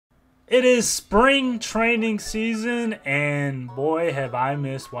It is spring training season, and boy, have I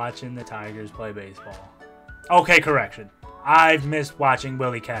missed watching the Tigers play baseball. Okay, correction. I've missed watching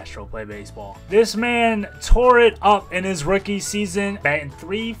Willi Castro play baseball. This man tore it up in his rookie season, batting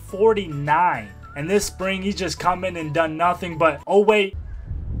 .349. And this spring, he's just come in and done nothing but, oh wait.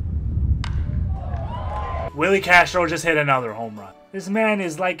 Willi Castro just hit another home run. This man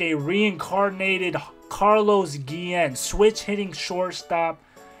is like a reincarnated Carlos Guillen, switch hitting shortstop.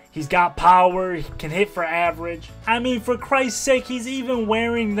 He's got power, he can hit for average. I mean, for Christ's sake, he's even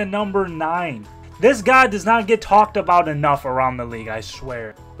wearing the number 9. This guy does not get talked about enough around the league, I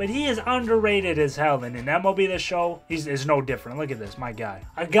swear. But he is underrated as hell, and in MLB The Show, he's no different. Look at this, my guy.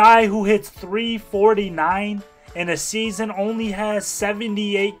 A guy who hits .349 in a season only has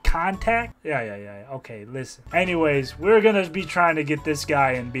 78 contact? Yeah. Okay, listen. Anyways, we're gonna be trying to get this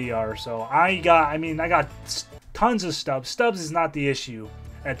guy in BR, so I got tons of Stubbs. Stubbs is not the issue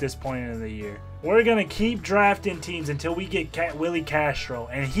at this point in the year. We're going to keep drafting teams until we get Willi Castro,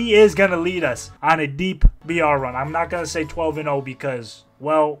 and he is going to lead us on a deep BR run. I'm not going to say 12-0 because,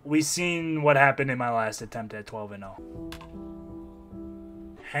 well, we've seen what happened in my last attempt at 12-0.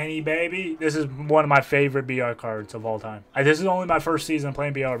 Henny, baby. This is one of my favorite BR cards of all time. This is only my first season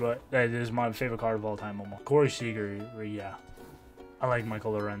playing BR, but this is my favorite card of all time. Almost. Corey Seager, yeah. I like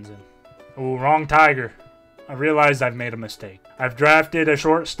Michael Lorenzen. Ooh, wrong Tiger. I realized I've made a mistake. I've drafted a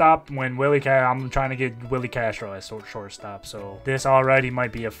shortstop when I'm trying to get Willi Castro as shortstop, so this already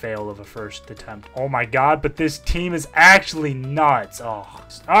might be a fail of a first attempt. Oh my god, but this team is actually nuts. Oh.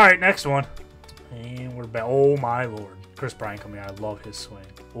 Alright, next one. And we're back. Oh my lord. Chris Bryant coming here. I love his swing.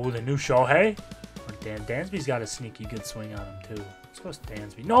 Oh, the new Shohei? Oh, damn, Dansby's got a sneaky good swing on him too. Let's go with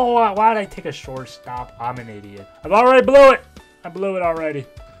Dansby. No, why did I take a shortstop? I'm an idiot. I've already blew it. I blew it already.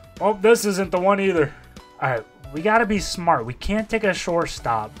 Oh, this isn't the one either. Alright, we gotta be smart. We can't take a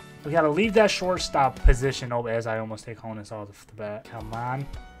shortstop. We gotta leave that shortstop position open as I almost take Honus off the bat. Come on.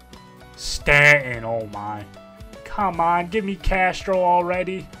 Stanton, oh my. Come on, give me Castro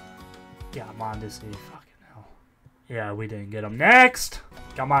already. Yeah, I'm on this league. Fucking hell. Yeah, we didn't get him. Next!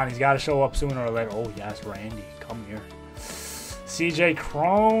 Come on, he's gotta show up sooner or later. Oh yes, Randy, come here. CJ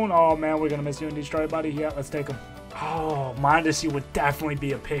Crone. Oh man, we're gonna miss you in Detroit, buddy. Yeah, let's take him. Oh, Mondesi would definitely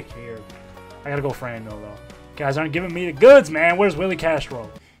be a pick here. I gotta go Frando, though. Guys aren't giving me the goods, man. Where's Willi Castro?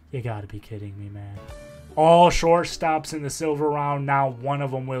 You gotta be kidding me, man. All shortstops in the silver round. Now one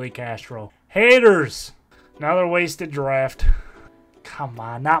of them, Willi Castro. Haters! Another wasted draft. Come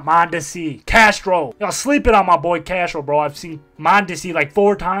on, not Mondesi. Castro! Y'all sleeping on my boy Castro, bro. I've seen Mondesi like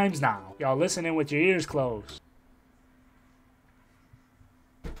 4 times now. Y'all listening with your ears closed.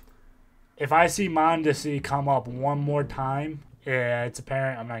 If I see Mondesi come up one more time, yeah, it's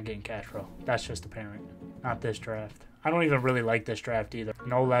apparent I'm not getting Castro. That's just apparent. Not this draft. I don't even really like this draft either.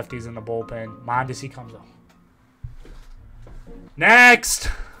 No lefties in the bullpen. Mondesi comes up. Next!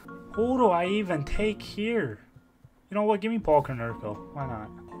 Who do I even take here? You know what? Give me Paul Konerko. Why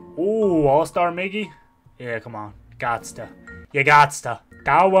not? Ooh, All-Star Miggy? Yeah, come on. Gotsta. You gotsta.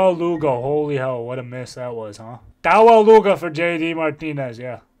 Dawel Lugo. Holy hell, what a miss that was, huh? Dawel Lugo for J.D. Martinez,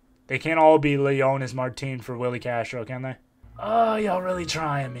 yeah. They can't all be Leonis Martin for Willi Castro, can they? Oh, y'all really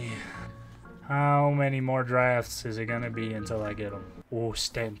trying me. How many more drafts is it going to be until I get them? Oh,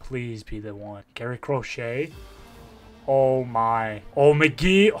 Sten, please be the one. Gary Crochet? Oh, my. Oh,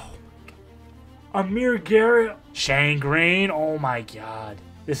 McGee. Oh, my God. Amir Garrett. Shane Green. Oh, my God.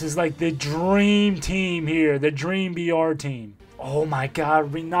 This is like the dream team here. The dream BR team. Oh, my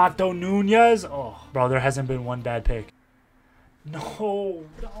God. Renato Nunez. Oh, bro, there hasn't been one bad pick. No.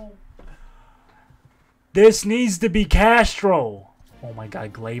 This needs to be Castro. Oh my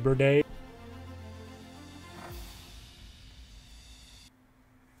god, Glaber Day.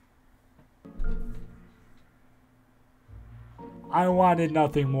 I wanted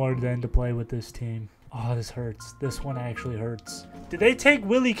nothing more than to play with this team. Oh, this hurts. This one actually hurts. Did they take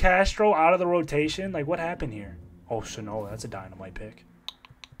Willi Castro out of the rotation? Like, what happened here? Oh, Sano, that's a dynamite pick.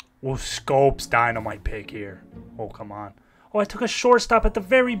 Oh, Scopes dynamite pick here. Oh, come on. Oh, I took a shortstop at the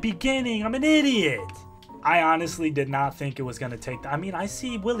very beginning. I'm an idiot. I honestly did not think it was going to take... I mean, I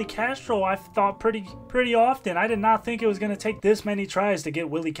see Willi Castro, I've thought pretty often. I did not think it was going to take this many tries to get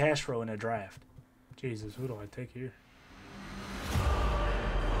Willi Castro in a draft. Jesus, who do I take here?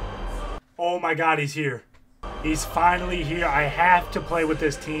 Oh my god, he's here. He's finally here. I have to play with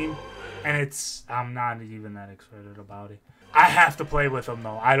this team. And I'm not even that excited about it. I have to play with him,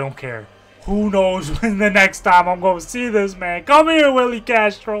 though. I don't care. Who knows when the next time I'm going to see this man. Come here, Willi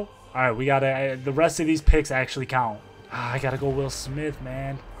Castro. All right, we got to... the rest of these picks actually count. I got to go Will Smith,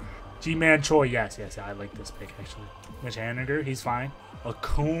 man. G-Man Choi. Yes, I like this pick, actually. Mitch Haniger, he's fine.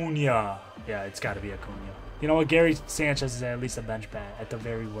 Acuna. Yeah, it's got to be Acuna. You know what? Gary Sanchez is at least a bench bat at the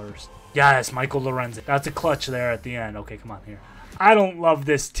very worst. Yes, Michael Lorenzen. That's a clutch there at the end. Okay, come on here. I don't love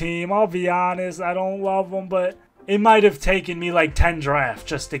this team. I'll be honest. I don't love them, but it might have taken me like 10 drafts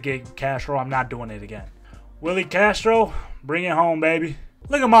just to get Castro. I'm not doing it again. Willi Castro, bring it home, baby.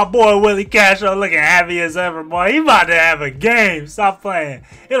 Look at my boy Willi Castro looking happy as ever, boy. He about to have a game. Stop playing.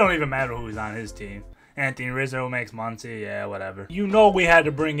 It don't even matter who's on his team. Anthony Rizzo makes Muncie, yeah, whatever. You know we had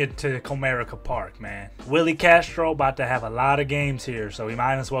to bring it to Comerica Park, man. Willi Castro about to have a lot of games here, so we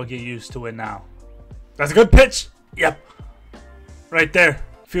might as well get used to it now. That's a good pitch. Yep. Right there.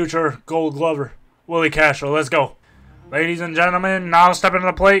 Future Gold Glover. Willi Castro, let's go. Ladies and gentlemen, now stepping to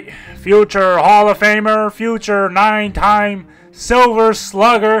the plate. Future Hall of Famer, future 9-time Silver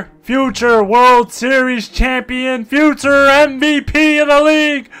Slugger, future World Series champion, future MVP of the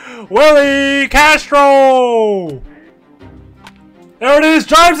league, Willi Castro. There it is,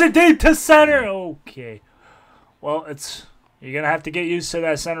 drives it deep to center. Okay. Well, you're going to have to get used to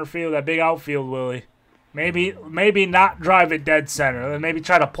that center field, that big outfield, Willie. Maybe not drive it dead center. Maybe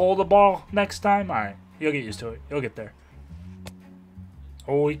try to pull the ball next time. All right, you'll get used to it. You'll get there.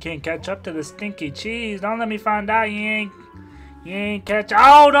 Oh, you can't catch up to the stinky cheese. Don't let me find out you ain't catch.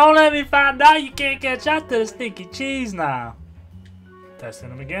 Oh, don't let me find out you can't catch up to the stinky cheese now. Testing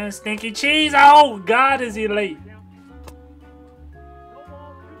him again. Stinky cheese. Oh, God, is he late?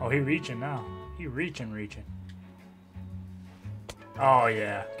 Oh, he reaching now. He reaching. Oh,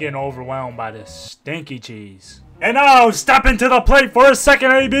 yeah. Getting overwhelmed by this stinky cheese. And now, stepping to the plate for his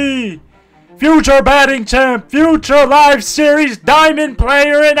second AB. Future batting champ, future live series diamond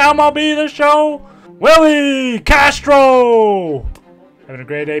player in MLB The Show, Willi Castro. Having a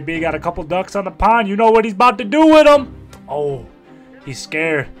great AB, got a couple ducks on the pond. You know what he's about to do with them. Oh, he's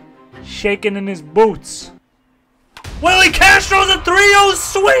scared. Shaking in his boots. Willi Castro's a 3-0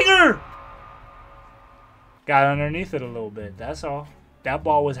 swinger. Got underneath it a little bit, that's all. That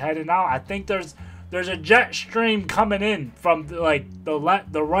ball was heading out. I think there's a jet stream coming in from like the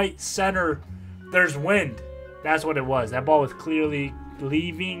right center. There's wind. That's what it was. That ball was clearly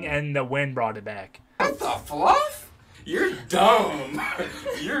leaving and the wind brought it back. What the fluff? You're dumb.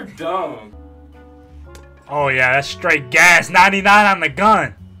 You're dumb. Oh yeah, that's straight gas. 99 on the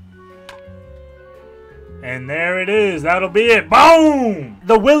gun. And there it is. That'll be it. Boom!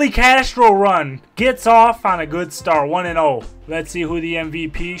 The Willi Castro run gets off on a good start. 1-0. Let's see who the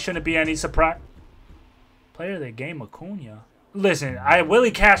MVP. Shouldn't be any surprise. Player of the game, Acuna. Listen,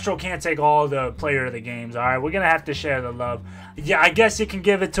 Willi Castro can't take all the player of the games, all right? We're going to have to share the love. Yeah, I guess you can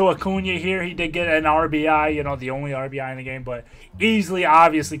give it to Acuna here. He did get an RBI, you know, the only RBI in the game, but easily,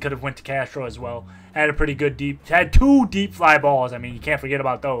 obviously, could have went to Castro as well. Had a pretty good had 2 deep fly balls. I mean, you can't forget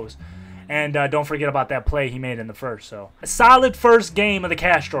about those. And don't forget about that play he made in the first. So, a solid first game of the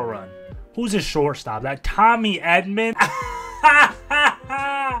Castro run. Who's his shortstop? That Tommy Edman?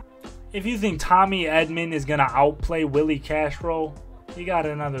 If you think Tommy Edman is going to outplay Willi Castro, you got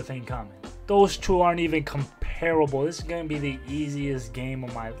another thing coming. Those two aren't even comparable. This is going to be the easiest game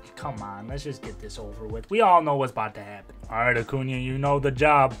of my... Come on, let's just get this over with. We all know what's about to happen. All right, Acuna, you know the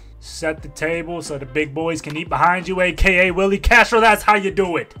job. Set the table so the big boys can eat behind you, a.k.a. Willi Castro. That's how you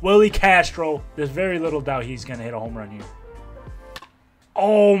do it. Willi Castro. There's very little doubt he's going to hit a home run here.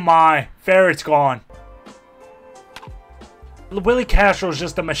 Oh, my. Ferret's gone. Willi Castro's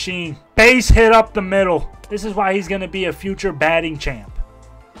just a machine. Base hit up the middle. This is why he's going to be a future batting champ.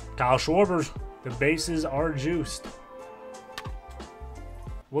 Kyle Schwarber's. The bases are juiced.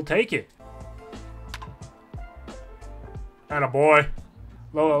 We'll take it. Attaboy.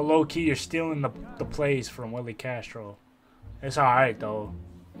 Low key, you're stealing the plays from Willi Castro. It's alright, though.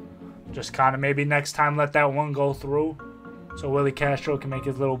 Just kind of maybe next time let that one go through. So Willi Castro can make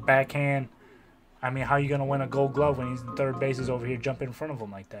his little backhand. I mean, how are you going to win a gold glove when he's in third bases over here jumping in front of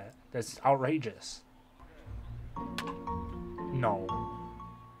him like that? That's outrageous. No.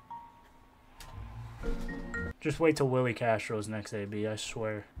 Just wait till Willi Castro's next AB, I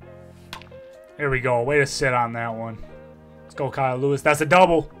swear. Here we go. Way to sit on that one. Let's go, Kyle Lewis. That's a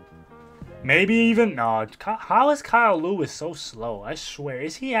double. Maybe even... No. How is Kyle Lewis so slow? I swear.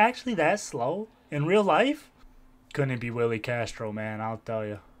 Is he actually that slow in real life? Couldn't be Willi Castro, man. I'll tell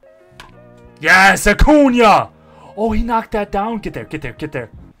you. Yes, Acuna! Oh, he knocked that down. Get there, get there, get there.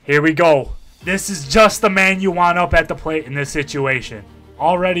 Here we go. This is just the man you want up at the plate in this situation.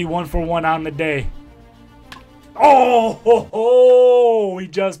 Already 1 for 1 on the day. Oh, ho, ho, he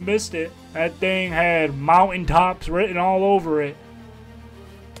just missed it. That thing had mountaintops written all over it.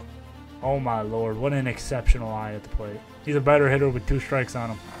 Oh, my Lord. What an exceptional eye at the plate. He's a better hitter with 2 strikes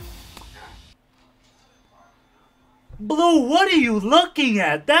on him. Blue, what are you looking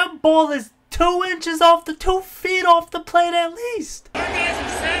at? That ball is 2 inches off the 2 feet off the plate at least. Our guys are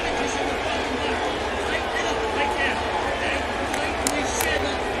savages in the fucking league.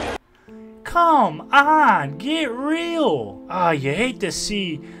 Come on, get real. Ah, you hate to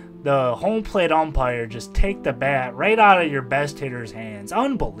see the home plate umpire just take the bat right out of your best hitter's hands.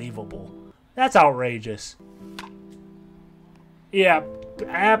 Unbelievable. That's outrageous. Yeah,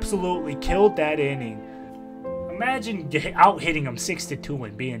 absolutely killed that inning. Imagine out hitting him 6-2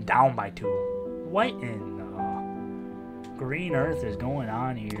 and being down by 2. What in the green earth is going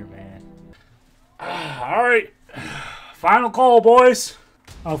on here, man? All right, final call, boys.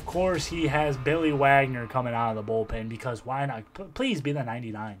 Of course, he has Billy Wagner coming out of the bullpen because why not? Please be the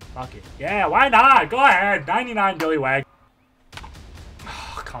 99. Fuck it. Yeah, why not? Go ahead. 99 Billy Wagner.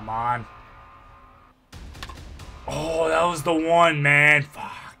 Oh, come on. Oh, that was the one, man.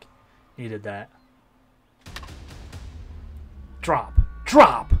 Fuck. Needed that. Drop.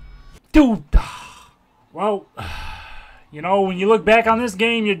 Drop. Dude. Well, you know, when you look back on this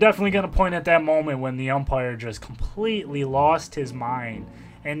game, you're definitely going to point at that moment when the umpire just completely lost his mind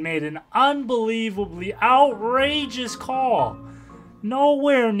and made an unbelievably outrageous call.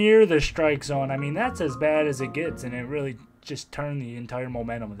 Nowhere near the strike zone. I mean, that's as bad as it gets, and it really just turned the entire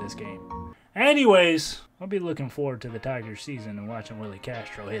momentum of this game. Anyways, I'll be looking forward to the Tigers season and watching Willi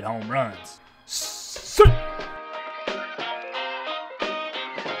Castro hit home runs.